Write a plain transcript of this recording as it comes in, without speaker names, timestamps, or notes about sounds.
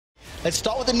Let's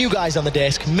start with the new guys on the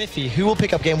desk. Miffy, who will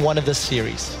pick up game 1 of this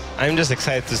series? I'm just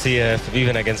excited to see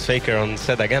Viven against Faker on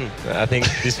set again. I think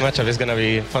this matchup is going to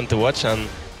be fun to watch.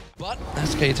 But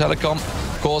SK Telecom,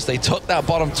 of course, they took that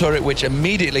bottom turret, which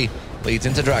immediately leads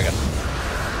into Dragon.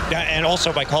 Yeah, and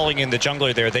also by calling in the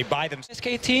jungler there, they buy them.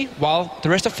 SKT, while the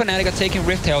rest of Fnatic are taking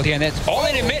Rift Tail here, and it's all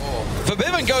in mid.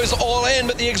 Forbidden goes all in,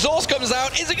 but the exhaust comes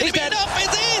out. Is it going to be enough? It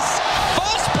is!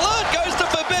 First blood goes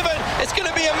to Forbidden. It's going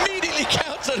to be immediately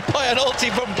countered by an ulti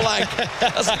from Blank.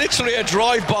 That's literally a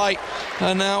drive-by.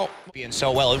 And now... Being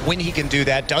so well, and when he can do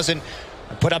that, doesn't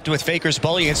put up with Faker's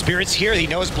bully, and Spirit's here. He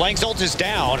knows Blank's ult is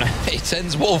down. He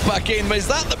sends Wolf back in, but is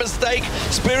that the mistake?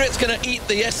 Spirit's going to eat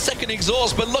the second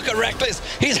exhaust, but look at Reckless.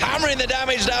 He's hammering the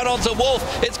damage down onto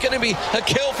Wolf. It's going to be a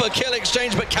kill-for-kill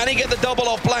exchange, but can he get the double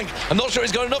off Blank? I'm not sure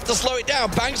he's got enough to slow it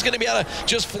down. Bank's going to be able to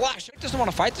just flash. Spirit doesn't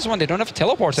want to fight this one. They don't have a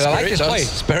teleport. I like this play.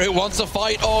 Spirit wants to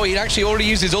fight. Oh, he'd actually already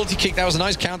used his ulti kick. That was a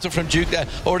nice counter from Duke there.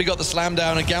 Already got the slam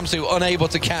down, and Gamsu unable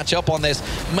to catch up on this.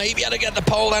 Maybe able to get the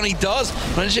pole, and he does.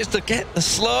 Manages to get the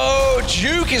slow.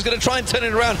 Duke is going to try and turn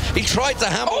it around. He tried to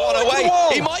hammer one away.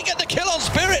 He might get the kill on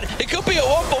Spirit. It could be a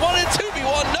 1-for-1 and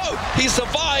 2v1. No, he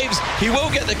survives. He will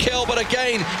get the kill, but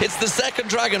again, it's the second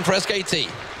Dragon for SKT.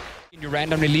 You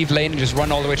randomly leave lane and just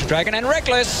run all the way to Dragon, and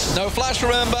Reckless. No flash,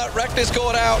 remember. Reckless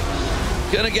caught out.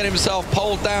 Gonna get himself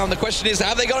pulled down. The question is,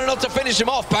 have they got enough to finish him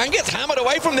off? Bang gets hammered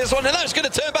away from this one, and that's gonna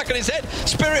turn back on his head.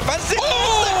 Spirit fancies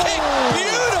the kick.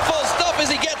 Beautiful stuff as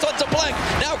he gets onto Blank.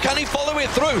 Now can he follow it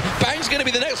through? Bang's gonna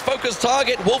be the next focused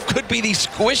target. Wolf could be the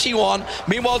squishy one.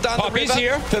 Meanwhile, down the river,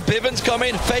 here. Forbidden's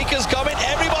coming, Faker's coming,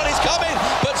 everybody's coming,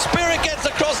 but Spirit gets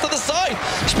across to the side.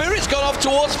 Spirit's gone off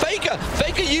towards Faker.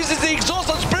 Faker uses the exhaust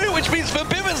on Spirit, which means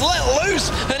Forbidden's let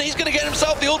loose, and he's gonna get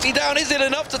himself the ulti down. Is it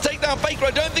enough to take down Faker?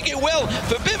 I don't think it will.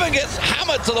 Forbidden gets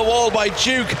hammered to the wall by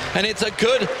Duke, and it's a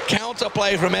good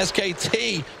counterplay from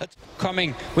SKT.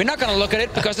 Coming. We're not going to look at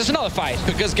it because there's another fight.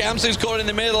 Because Gamsu's caught in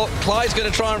the middle. Clyde's going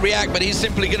to try and react, but he's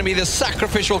simply going to be the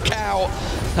sacrificial cow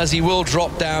as he will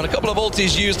drop down. A couple of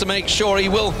ultis used to make sure he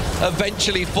will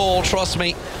eventually fall, trust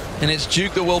me. And it's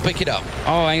Duke that will pick it up.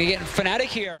 Oh, and you're getting Fnatic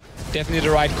here. Definitely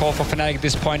the right call for Fnatic at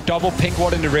this point. Double pink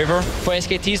ward in the river. For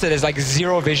SKT, so there's like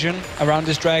zero vision around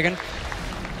this Dragon.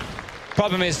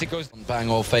 Problem is, it goes Bang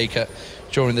or Faker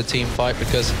during the team fight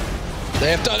because they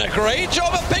have done a great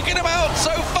job of picking him out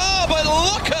so far, but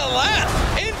look at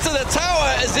that! Into the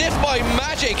tower as if by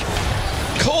magic.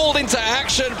 Called into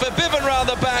action for Viven round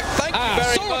the back. Thank you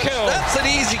very much. Kill. That's an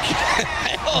easy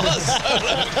kill.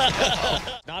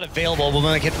 Not available, will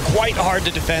make it quite hard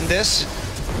to defend this.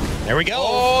 There we go.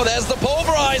 Oh, there's the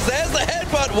pulverize. There's the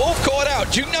headbutt. Wolf caught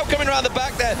out. Duke now coming around the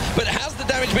back there, but has the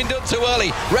damage been done too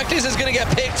early? Reckless is going to get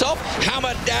picked up.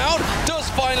 Hammered down. Does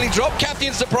finally drop.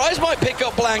 Captain Surprise might pick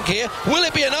up Blank here. Will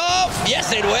it be enough?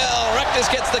 Yes, it will. Reckless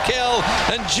gets the kill,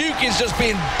 and Duke is just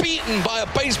being beaten by a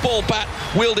baseball bat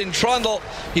wielding Trundle.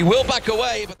 He will back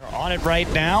away. But they're on it right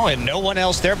now, and no one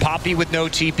else there. Poppy with no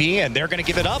TP, and they're going to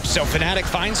give it up. So Fnatic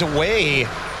finds a way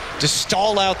to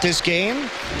stall out this game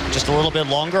just a little bit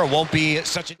longer. It won't be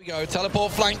such a... Here we go,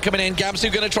 teleport flank coming in.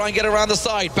 Gamsu going to try and get around the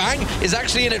side. Bang is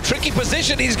actually in a tricky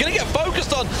position. He's going to get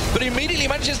focused on, but he immediately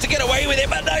manages to get away with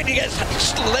it. But no, he gets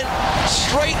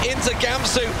straight into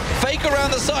Gamsu. Fake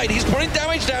around the side. He's putting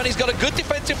damage down. He's got a good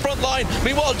defensive front line.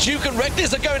 Meanwhile, Duke and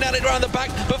Reckless are going at it around the back,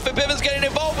 but Forbidden's getting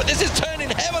involved. But this is turning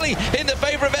heavily in the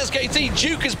favor of SKT.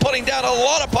 Duke is putting down a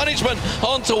lot of punishment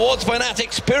on towards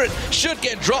Fnatic. Spirit should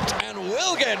get dropped and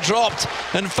will get dropped,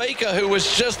 and Faker, who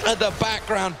was just at the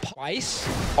background twice,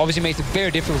 obviously makes it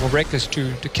very difficult for Reckless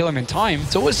to kill him in time.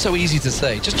 It's always so easy to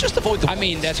say. Just avoid the... I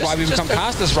mean, that's why we become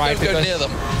casters, right? Don't go near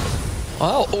them.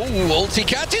 Well, ulti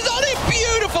catches on it.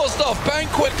 Beautiful stuff. Bang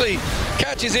quickly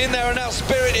catches in there, and now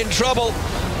Spirit in trouble.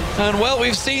 And well,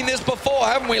 we've seen this before,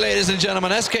 haven't we, ladies and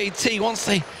gentlemen? SKT, once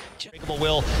they... Unbreakable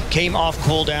Will came off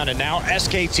cooldown, and now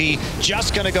SKT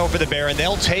just going to go for the Baron.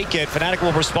 They'll take it. Fnatic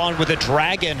will respond with a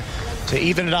Dragon to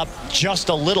even it up just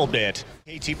a little bit.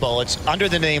 KT bullets under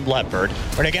the name Leopard.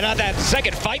 We're going to get out that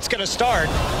second fight's going to start.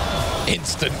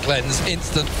 Instant cleanse,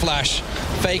 instant flash.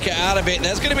 Faker out of it.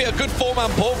 There's going to be a good 4-man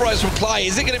pulverize from Cly.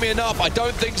 Is it going to be enough? I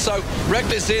don't think so.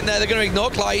 Reckless in there. They're going to ignore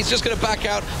Cly. He's just going to back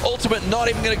out. Ultimate not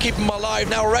even going to keep him alive.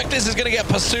 Now Reckless is going to get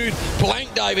pursued.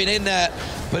 Blank diving in there.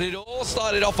 But it all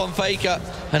started off on Faker,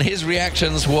 and his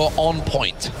reactions were on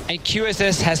point. And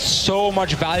QSS has so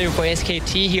much value for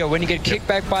SKT here. When you get kicked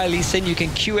back by Lee Sin, you can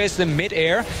QS them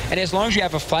mid-air, and as long as you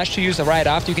have a flash to use right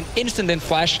after, you can instant then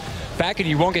flash back and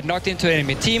you won't get knocked into the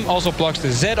enemy team. Also blocks the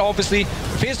Z, obviously,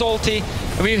 with his ulti.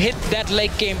 And we've hit that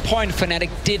late game point Fnatic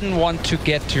didn't want to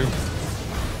get to.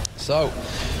 So,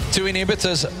 2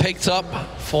 inhibitors picked up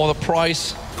for the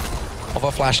price of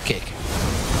a flash kick.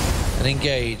 And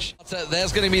engage. So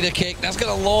there's going to be the kick. That's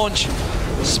going to launch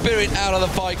Spirit out of the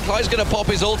fight. Clyde's going to pop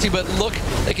his ulti, but look,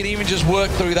 they can even just work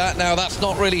through that now. That's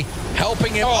not really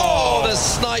helping him. Oh, the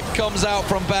snipe comes out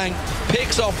from Bang.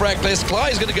 Picks off Reckless.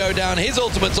 Clyde's going to go down. His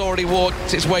ultimate's already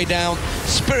walked its way down.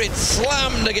 Spirit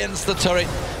slammed against the turret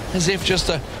as if just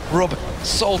to rub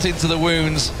salt into the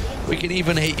wounds. We can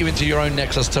even hit you into your own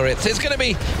Nexus turrets. It's going to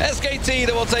be SKT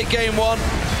that will take game one.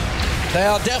 They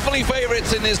are definitely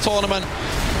favorites in this tournament.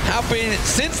 Have been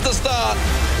since the start,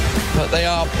 but they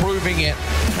are proving it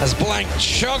as Blank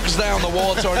chugs down the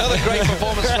water. Another great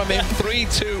performance from him. 3,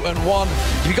 2, and 1.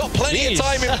 You've got plenty of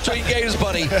time in between games,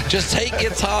 buddy. Just take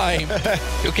your time.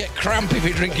 You'll get cramp if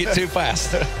you drink it too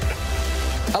fast.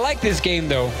 I like this game,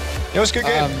 though. It was a good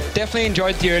game. Definitely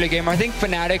enjoyed the early game. I think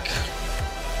Fnatic,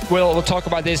 we'll talk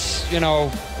about this, you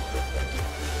know,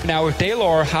 now with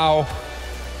Daylor, how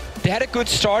they had a good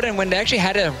start, and when they actually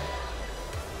had a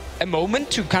moment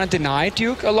to kind of deny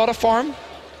Duke a lot of farm,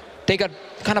 they got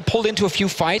kind of pulled into a few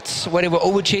fights where they were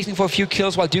over-chasing for a few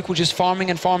kills while Duke was just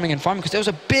farming and farming and farming, because there was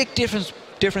a big difference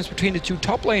between the two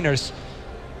top laners.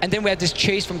 And then we had this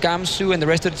chase from Gamsu and the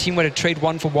rest of the team where they trade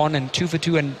 1 for 1 and 2 for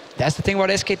 2, and that's the thing about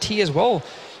SKT as well.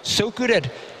 So good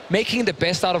at making the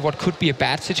best out of what could be a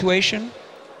bad situation.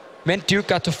 Meant Duke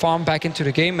got to farm back into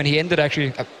the game, and he ended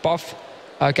actually above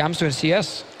Gamsu and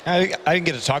CS. I didn't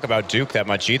get to talk about Duke that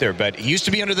much either, but he used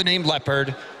to be under the name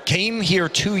Leopard, came here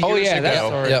 2 years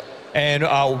ago, Yep. and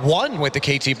won with the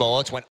KT Bullets, went